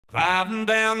Driving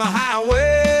down the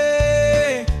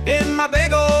highway in my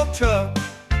big old truck.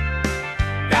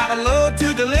 Got a load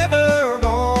to deliver,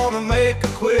 gonna make a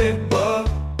quick buck.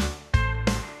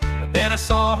 But then I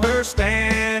saw her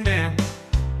standing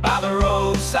by the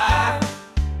roadside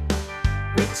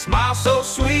with a smile so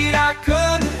sweet I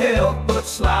couldn't help but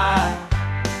slide.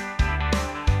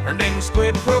 Her name was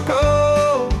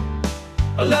SquidProQuo,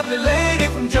 a lovely lady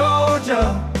from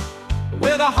Georgia,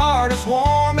 with a heart as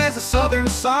warm as the southern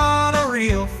sun, a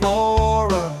real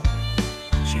Flora.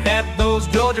 She had those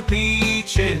Georgia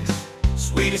peaches,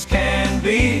 sweet as can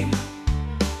be,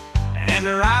 and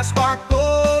her eyes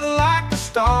sparkled like the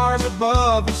stars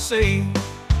above the sea.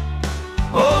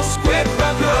 Oh,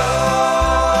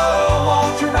 SquidProQuo,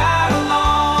 won't you ride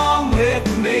along with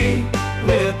me?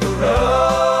 Let the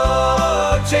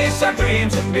road chase our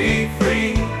dreams and be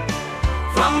free.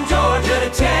 From Georgia to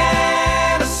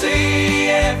Tennessee,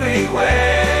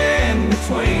 everywhere in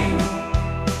between.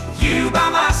 You by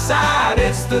my side,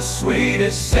 it's the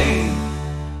sweetest scene.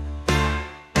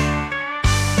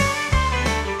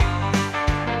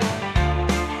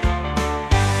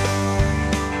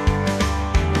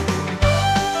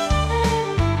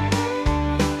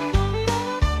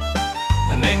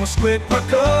 Her name was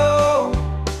SquidProQuo,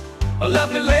 a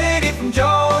lovely lady from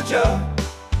Georgia,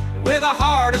 with a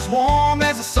heart as warm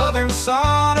as the southern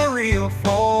sun, a real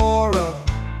Flora.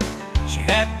 She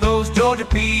had those Georgia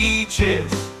peaches,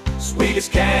 sweet as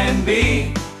can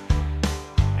be,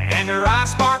 and her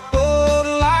eyes sparkled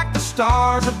like the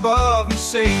stars above the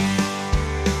sea.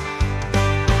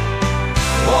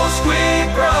 Oh,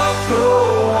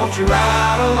 SquidProQuo, won't you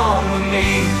ride along with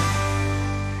me?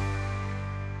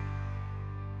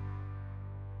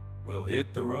 We'll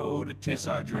hit the road to chase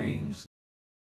our dreams